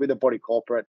 Whereas with a body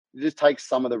corporate, it just takes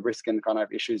some of the risk and kind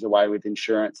of issues away with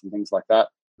insurance and things like that.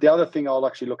 The other thing I'll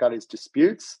actually look at is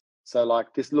disputes. So like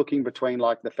just looking between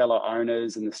like the fellow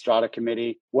owners and the strata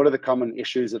committee, what are the common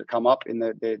issues that come up in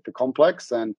the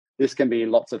complex? And this can be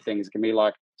lots of things. It can be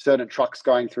like certain trucks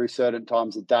going through certain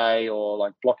times of day or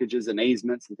like blockages and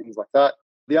easements and things like that.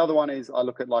 The other one is I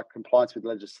look at like compliance with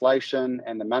legislation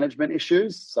and the management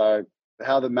issues. So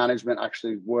how the management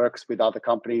actually works with other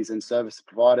companies and service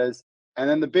providers. And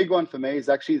then the big one for me is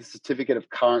actually the certificate of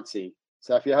currency.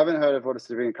 So if you haven't heard of what a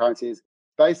certificate of currency is,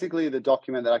 basically the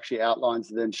document that actually outlines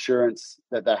the insurance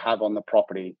that they have on the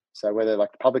property. So whether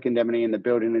like the public indemnity and the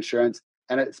building insurance,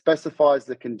 and it specifies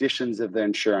the conditions of the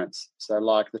insurance. So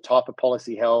like the type of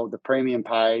policy held, the premium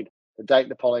paid, the date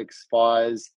the policy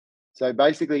expires. So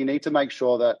basically you need to make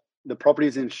sure that the property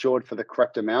is insured for the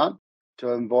correct amount to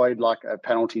avoid like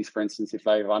penalties, for instance, if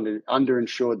they've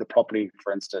underinsured the property,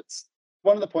 for instance.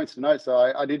 One of the points to note, so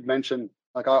I did mention,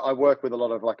 like I work with a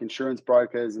lot of like insurance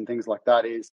brokers and things like that,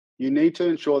 is you need to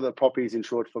ensure that the property is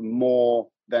insured for more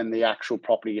than the actual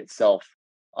property itself.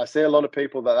 I see a lot of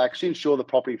people that actually insure the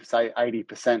property for, say,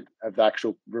 80% of the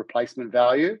actual replacement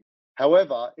value.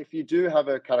 However, if you do have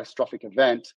a catastrophic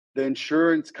event, the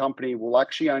insurance company will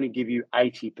actually only give you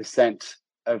 80%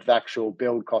 of the actual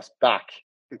build cost back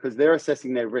because they're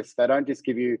assessing their risk. They don't just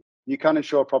give you can't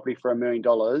insure a property for $1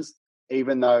 million,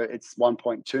 even though it's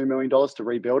 $1.2 million to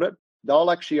rebuild it. They'll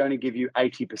actually only give you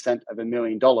 80% of $1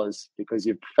 million because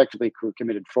you've effectively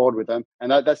committed fraud with them.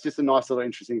 And that's just a nice little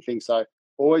interesting thing. So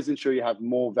always ensure you have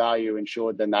more value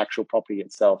insured than the actual property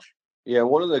itself. Yeah,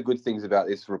 one of the good things about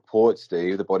this report,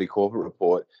 Steve, the body corporate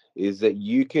report, is that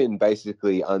you can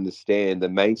basically understand the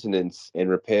maintenance and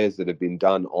repairs that have been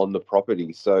done on the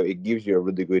property. So it gives you a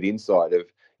really good insight of,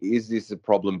 is this a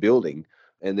problem building?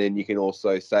 And then you can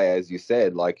also say, as you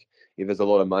said, like if there's a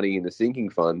lot of money in the sinking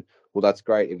fund, well, that's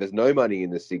great. If there's no money in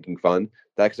the sinking fund,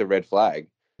 that's a red flag.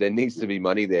 There needs to be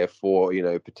money there for,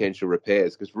 potential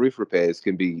repairs, because roof repairs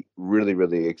can be really,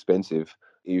 really expensive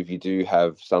if you do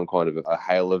have some kind of a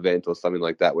hail event or something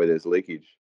like that where there's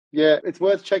leakage. Yeah, it's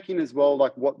worth checking as well,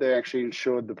 like what they actually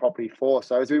insured the property for.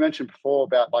 So as we mentioned before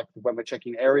about like when we're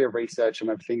checking area research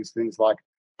and things like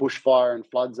bushfire and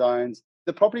flood zones,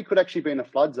 the property could actually be in a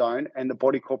flood zone and the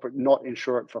body corporate not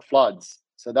insure it for floods.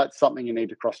 So that's something you need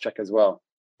to cross-check as well.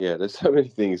 Yeah, there's so many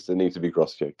things that need to be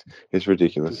cross-checked. It's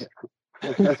ridiculous. Yeah.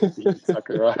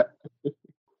 Exactly right.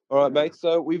 All right, mate.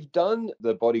 So we've done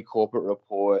the body corporate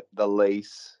report, the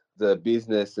lease, the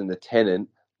business, and the tenant.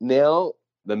 Now,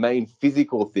 the main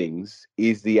physical things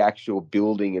is the actual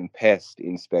building and pest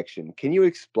inspection. Can you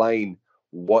explain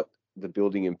what the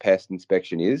building and pest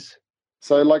inspection is?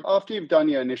 So like after you've done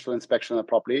your initial inspection of the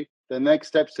property, the next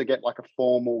step's to get like a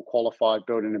formal qualified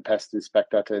building and pest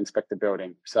inspector to inspect the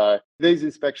building. So these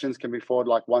inspections can be forwarded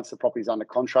like once the property's under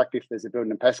contract, if there's a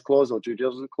building and pest clause or due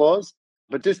diligence clause.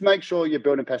 But just make sure your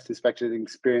building and pest inspector is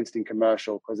experienced in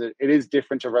commercial, because it is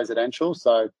different to residential.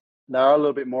 So they are a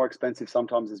little bit more expensive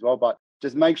sometimes as well. But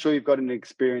just make sure you've got an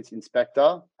experienced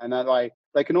inspector. And that way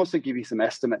they can also give you some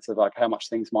estimates of like how much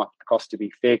things might cost to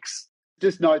be fixed.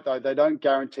 Just note, though, they don't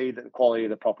guarantee the quality of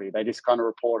the property. They just kind of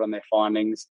report on their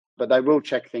findings, but they will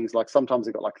check things like sometimes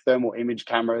they've got like thermal image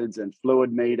cameras and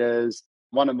fluid meters.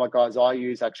 One of my guys I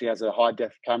use actually has a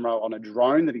high-def camera on a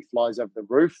drone that he flies over the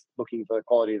roof, looking for the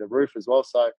quality of the roof as well.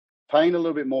 So paying a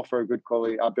little bit more for a good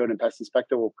quality building pest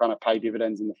inspector will kind of pay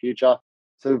dividends in the future.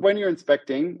 So when you're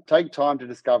inspecting, take time to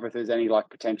discover if there's any like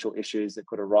potential issues that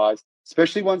could arise,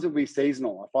 especially ones that will be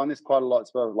seasonal. I find this quite a lot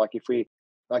as well. Like if we,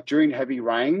 like during heavy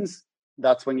rains,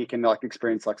 that's when you can like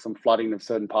experience like some flooding of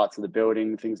certain parts of the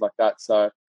building, things like that. So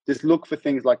just look for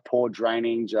things like poor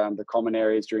drainage, the common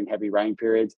areas during heavy rain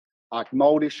periods, like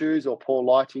mold issues or poor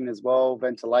lighting as well,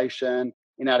 ventilation,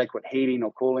 inadequate heating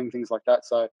or cooling, things like that.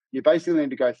 So you basically need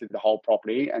to go through the whole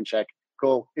property and check,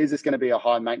 cool, is this going to be a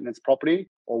high maintenance property,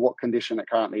 or what condition it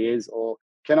currently is, or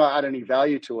can I add any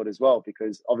value to it as well?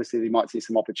 Because obviously you might see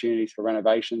some opportunities for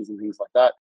renovations and things like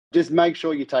that. Just make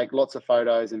sure you take lots of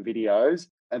photos and videos,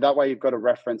 and that way you've got a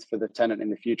reference for the tenant in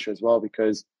the future as well,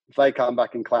 because if they come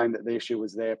back and claim that the issue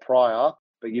was there prior,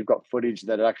 but you've got footage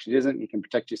that it actually isn't, you can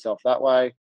protect yourself that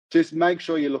way. Just make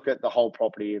sure you look at the whole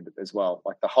property as well,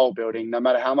 like the whole building, no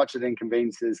matter how much it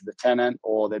inconveniences the tenant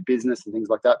or their business and things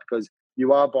like that, because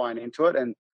you are buying into it.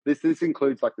 And this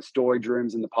includes like the storage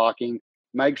rooms and the parking.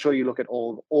 Make sure you look at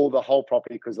all the whole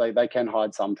property, because they can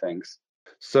hide some things.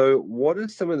 So what are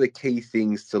some of the key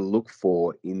things to look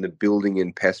for in the building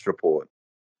and pest report?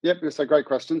 Yep, it's a great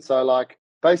question. So like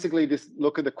basically just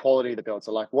look at the quality of the build.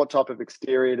 So like what type of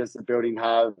exterior does the building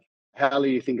have? How do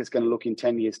you think it's going to look in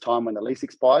 10 years' time when the lease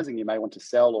expires and you may want to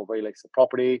sell or release the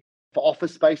property? For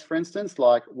office space, for instance,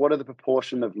 like what are the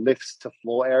proportion of lifts to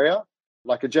floor area?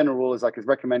 Like a general rule is like it's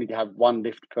recommended you have one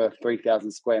lift per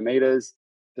 3,000 square meters.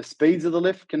 The speeds of the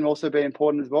lift can also be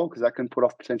important as well, because that can put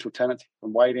off potential tenants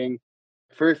from waiting.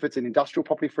 For if it's an industrial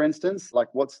property, for instance, like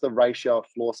what's the ratio of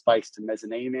floor space to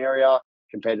mezzanine area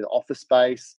compared to the office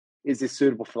space? Is this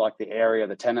suitable for like the area,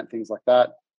 the tenant, things like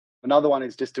that? Another one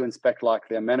is just to inspect like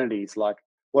the amenities, like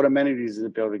what amenities does the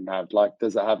building have? Like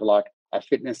does it have like a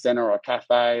fitness center or a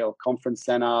cafe or conference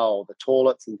center or the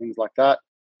toilets and things like that?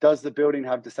 Does the building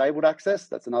have disabled access?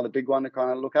 That's another big one to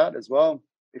kind of look at as well.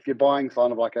 If you're buying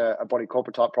kind of like a body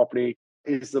corporate type property,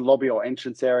 is the lobby or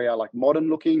entrance area like modern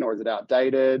looking, or is it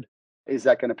outdated? Is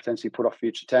that going to potentially put off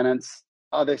future tenants?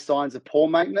 Are there signs of poor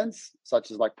maintenance,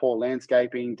 such as like poor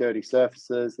landscaping, dirty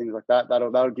surfaces, things like that?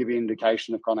 That'll give you an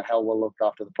indication of kind of how well looked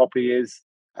after the property is.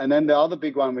 And then the other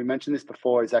big one, we mentioned this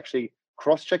before, is actually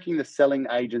cross-checking the selling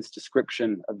agent's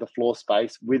description of the floor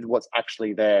space with what's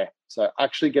actually there. So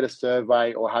actually get a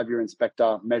survey or have your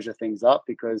inspector measure things up,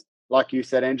 because like you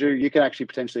said, Andrew, you can actually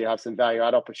potentially have some value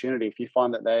add opportunity. If you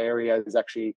find that the area is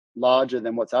actually larger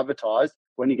than what's advertised,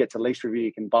 when you get to lease review,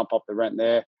 you can bump up the rent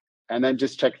there. And then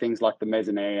just check things like the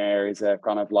mezzanine areas are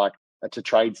kind of like to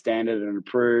trade standard and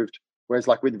approved. Whereas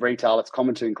like with retail, it's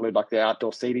common to include like the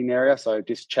outdoor seating area. So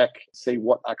just check, see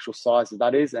what actual size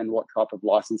that is and what type of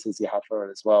licenses you have for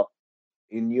it as well.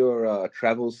 In your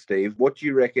travels, Steve, what do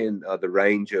you reckon the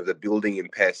range of the building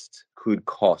and pest could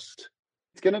cost?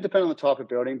 It's going to depend on the type of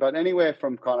building, but anywhere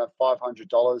from kind of $500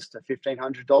 to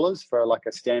 $1,500 for like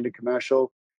a standard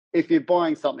commercial. If you're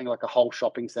buying something like a whole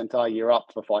shopping center, you're up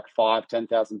for like $5,000,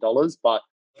 $10,000. But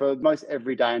for most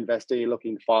everyday investor, you're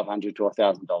looking $500 to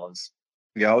 $1,000.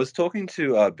 Yeah, I was talking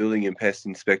to a building and pest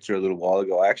inspector a little while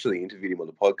ago. I actually interviewed him on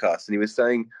the podcast, and he was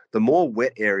saying the more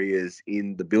wet areas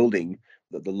in the building,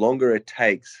 the longer it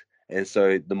takes, and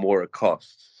so the more it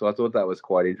costs. So I thought that was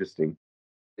quite interesting.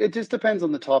 It just depends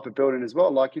on the type of building as well.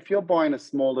 Like if you're buying a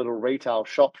small little retail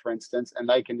shop, for instance, and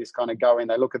they can just kind of go in,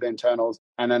 they look at the internals,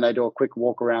 and then they do a quick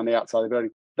walk around the outside of the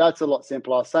building. That's a lot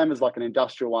simpler, same as like an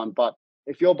industrial one. But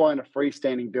if you're buying a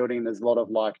freestanding building, there's a lot of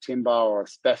like timber or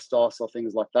asbestos or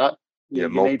things like that. You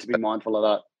need to be mindful of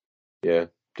that. Yeah,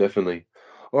 definitely.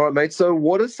 All right, mate. So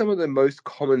what are some of the most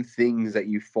common things that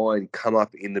you find come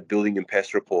up in the building and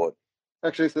pest report?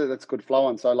 Actually, so that's good flow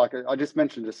on. So like I just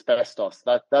mentioned asbestos.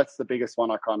 That's the biggest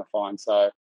one I kind of find.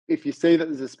 So if you see that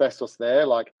there's asbestos there,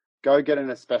 like go get an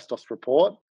asbestos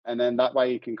report. And then that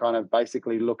way you can kind of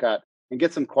basically look at and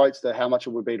get some quotes to how much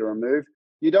it would be to remove.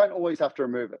 You don't always have to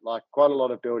remove it. Like quite a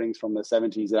lot of buildings from the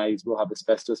 70s and 80s will have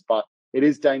asbestos, but it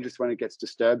is dangerous when it gets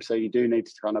disturbed. So you do need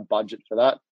to kind of budget for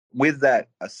that. With that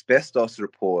asbestos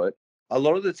report, a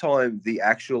lot of the time, the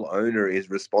actual owner is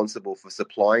responsible for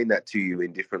supplying that to you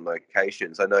in different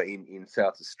locations. I know in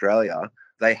South Australia,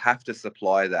 they have to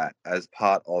supply that as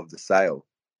part of the sale.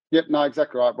 Yep, no,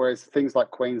 exactly right. Whereas things like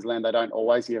Queensland, they don't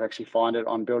always. You actually find it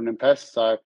on building and pest.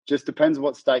 So just depends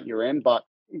what state you're in. But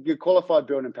your qualified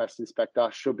building and pest inspector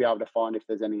should be able to find if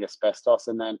there's any asbestos.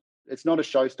 And then it's not a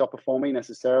showstopper for me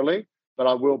necessarily, but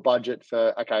I will budget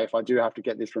for, okay, if I do have to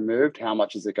get this removed, how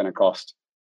much is it going to cost?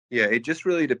 Yeah, it just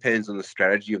really depends on the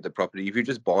strategy of the property. If you're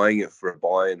just buying it for a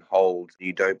buy and hold,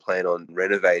 you don't plan on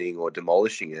renovating or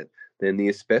demolishing it, then the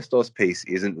asbestos piece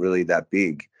isn't really that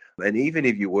big. And even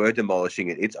if you were demolishing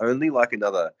it, it's only like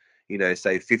another,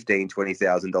 say $15,000,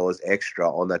 $20,000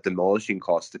 extra on that demolishing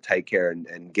cost to take care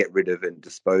and get rid of and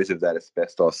dispose of that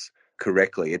asbestos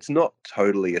correctly. It's not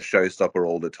totally a showstopper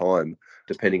all the time,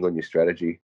 depending on your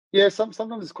strategy. Yeah,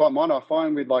 sometimes it's quite minor. I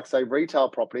find with like, say, retail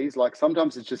properties, like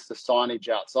sometimes it's just the signage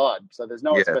outside. So there's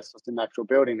no asbestos in the actual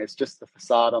building. It's just the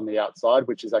facade on the outside,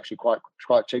 which is actually quite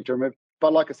cheap to remove.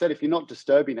 But like I said, if you're not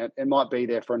disturbing it, it might be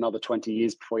there for another 20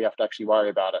 years before you have to actually worry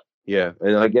about it. Yeah,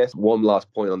 and I guess one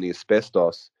last point on the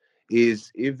asbestos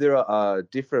is if there are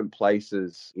different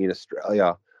places in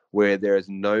Australia where there is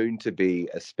known to be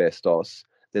asbestos,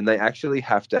 then they actually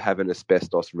have to have an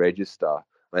asbestos register,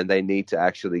 and they need to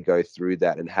actually go through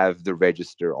that and have the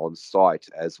register on site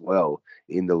as well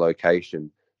in the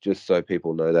location, just so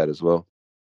people know that as well.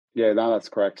 Yeah, no, that's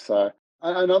correct. So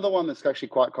another one that's actually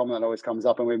quite common that always comes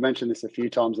up, and we've mentioned this a few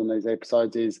times in these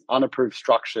episodes, is unapproved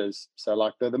structures. So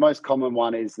like the most common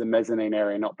one is the mezzanine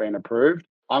area not being approved.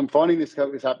 I'm finding this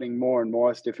is happening more and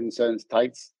more, Steph, in certain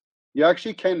states. You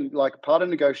actually can, like part of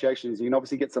negotiations, you can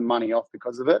obviously get some money off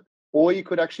because of it, or you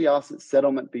could actually ask that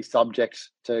settlement be subject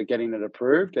to getting it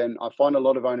approved. And I find a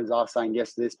lot of owners are saying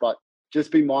yes to this, but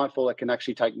just be mindful it can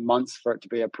actually take months for it to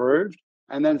be approved.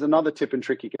 And then there's another tip and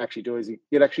trick you can actually do is you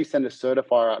could actually send a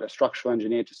certifier out, a structural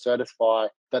engineer, to certify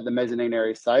that the mezzanine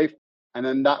area is safe. And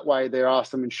then that way there are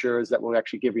some insurers that will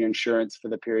actually give you insurance for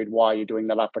the period while you're doing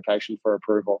that application for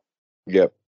approval.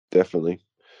 Yep, definitely.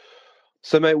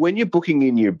 So, mate, when you're booking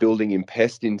in your building and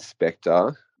pest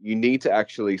inspector, you need to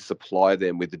actually supply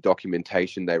them with the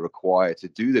documentation they require to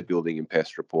do the building and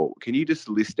pest report. Can you just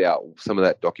list out some of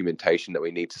that documentation that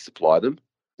we need to supply them?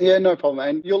 Yeah, no problem.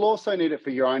 And you'll also need it for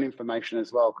your own information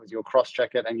as well, because you'll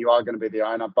cross-check it and you are going to be the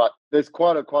owner. But there's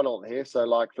quite a lot here. So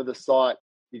like for the site,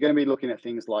 you're going to be looking at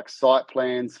things like site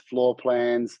plans, floor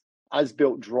plans,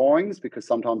 as-built drawings, because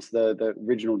sometimes the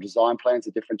original design plans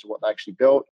are different to what they actually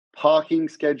built, parking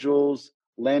schedules,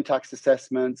 land tax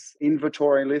assessments,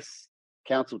 inventory lists,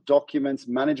 council documents,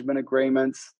 management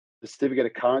agreements, the certificate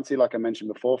of currency, like I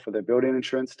mentioned before, for the building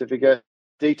insurance certificate,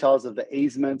 details of the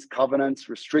easements, covenants,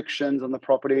 restrictions on the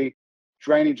property,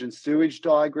 drainage and sewage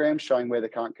diagrams showing where the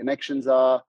current connections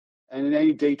are, and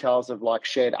any details of like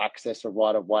shared access or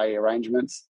right-of-way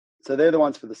arrangements. So they're the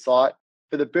ones for the site.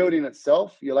 For the building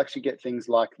itself, you'll actually get things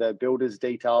like the builder's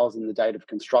details and the date of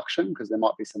construction, because there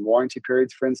might be some warranty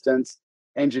periods, for instance,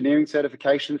 engineering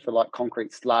certification for like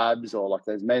concrete slabs or like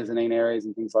those mezzanine areas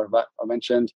and things like that I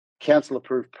mentioned, council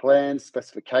approved plans,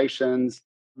 specifications,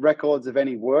 records of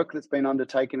any work that's been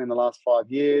undertaken in the last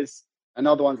 5 years.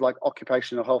 Another one's like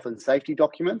occupational health and safety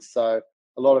documents. So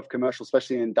a lot of commercial,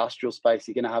 especially in industrial space,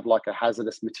 you're going to have like a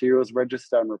hazardous materials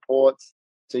register and reports.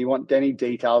 So you want any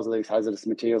details of these hazardous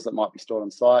materials that might be stored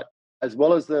on site, as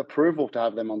well as the approval to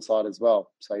have them on site as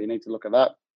well. So you need to look at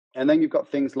that. And then you've got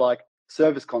things like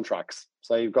service contracts.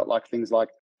 So you've got like things like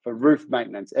for roof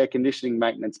maintenance, air conditioning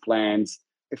maintenance plans.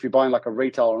 If you're buying like a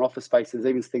retail or an office space, there's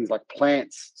even things like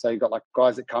plants. So you've got like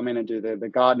guys that come in and do the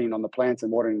gardening on the plants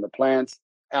and watering the plants,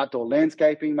 outdoor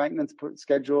landscaping maintenance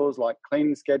schedules, like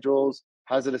cleaning schedules,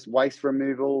 hazardous waste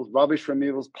removals, rubbish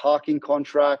removals, parking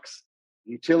contracts,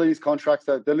 utilities contracts.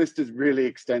 So the list is really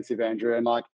extensive, Andrew, and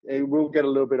like it will get a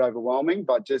little bit overwhelming,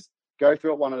 but just go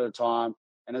through it one at a time.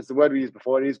 And as the word we used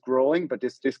before, it is grueling, but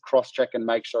just cross-check and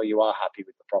make sure you are happy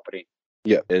with the property.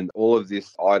 Yeah, and all of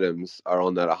these items are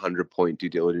on that 100-point due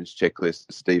diligence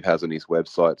checklist Steve has on his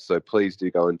website. So please do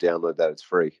go and download that. It's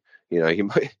free. You know, you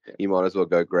might as well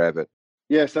go grab it.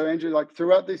 Yeah, so Andrew, like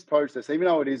throughout this process, even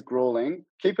though it is grueling,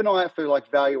 keep an eye out for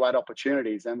like value add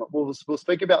opportunities, and we'll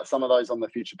speak about some of those on the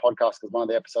future podcast, because one of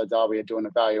the episodes we are doing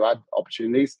a value add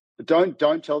opportunities. But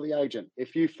don't tell the agent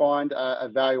if you find a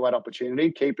value add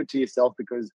opportunity. Keep it to yourself,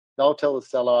 because they'll tell the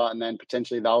seller, and then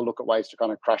potentially they'll look at ways to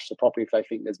kind of crash the property if they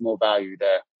think there's more value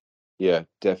there. Yeah,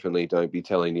 definitely don't be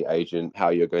telling the agent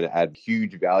how you're going to add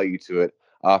huge value to it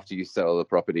after you sell the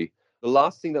property. The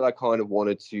last thing that I kind of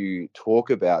wanted to talk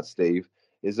about, Steve,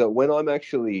 is that when I'm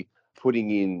actually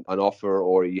putting in an offer,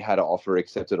 or you had an offer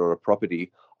accepted on a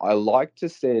property, I like to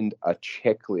send a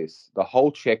checklist, the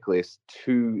whole checklist,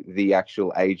 to the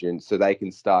actual agent so they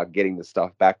can start getting the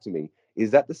stuff back to me. Is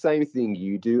that the same thing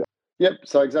you do? Yep,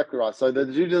 so exactly right. So the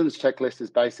due diligence checklist is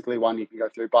basically one you can go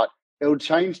through, but it'll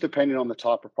change depending on the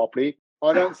type of property.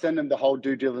 I don't send them the whole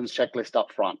due diligence checklist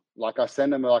up front. Like I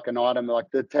send them like an item, like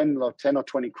the 10 or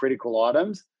 20 critical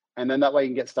items, and then that way you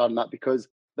can get started on that, because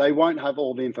they won't have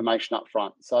all the information up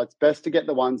front. So it's best to get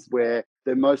the ones where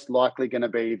they're most likely going to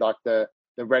be like the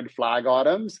red flag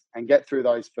items, and get through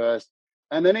those first.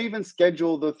 And then even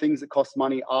schedule the things that cost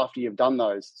money after you've done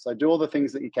those. So do all the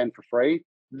things that you can for free,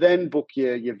 then book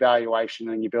your valuation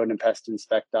and your building and pest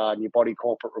inspector and your body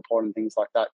corporate report and things like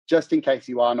that, just in case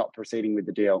you are not proceeding with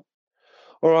the deal.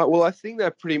 All right. Well, I think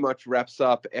that pretty much wraps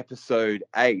up episode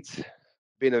 8.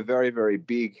 Been a very, very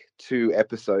big 2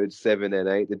 episodes, 7 and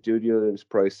 8. The due diligence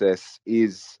process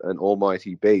is an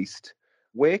almighty beast.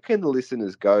 Where can the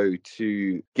listeners go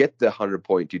to get the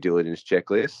 100-point due diligence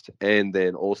checklist, and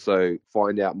then also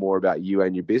find out more about you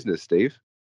and your business, Steve?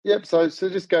 Yep. So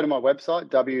just go to my website,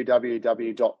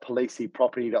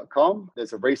 www.policeyproperty.com.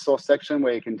 There's a resource section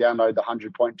where you can download the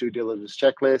 100-point due diligence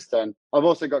checklist. And I've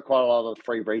also got quite a lot of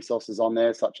free resources on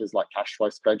there, such as like cash flow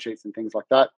spreadsheets and things like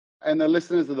that. And the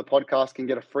listeners of the podcast can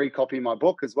get a free copy of my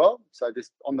book as well. So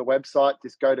just on the website,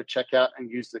 just go to checkout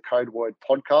and use the code word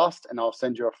podcast, and I'll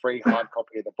send you a free hard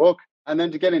copy of the book. And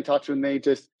then to get in touch with me,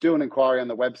 just do an inquiry on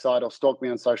the website or stalk me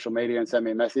on social media and send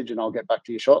me a message, and I'll get back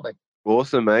to you shortly.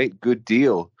 Awesome, mate. Good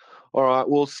deal. All right.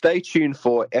 Well, stay tuned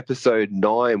for episode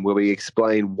 9, where we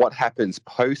explain what happens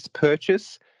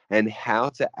post-purchase and how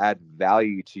to add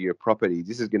value to your property.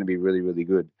 This is going to be really, really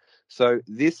good. So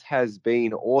this has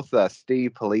been author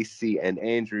Steve Polisi and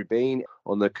Andrew Bean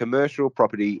on the Commercial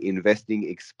Property Investing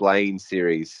Explained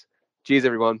series. Cheers,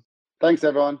 everyone. Thanks,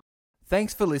 everyone.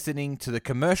 Thanks for listening to the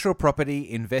Commercial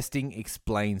Property Investing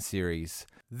Explained series.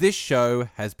 This show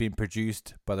has been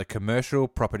produced by the Commercial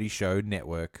Property Show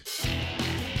Network.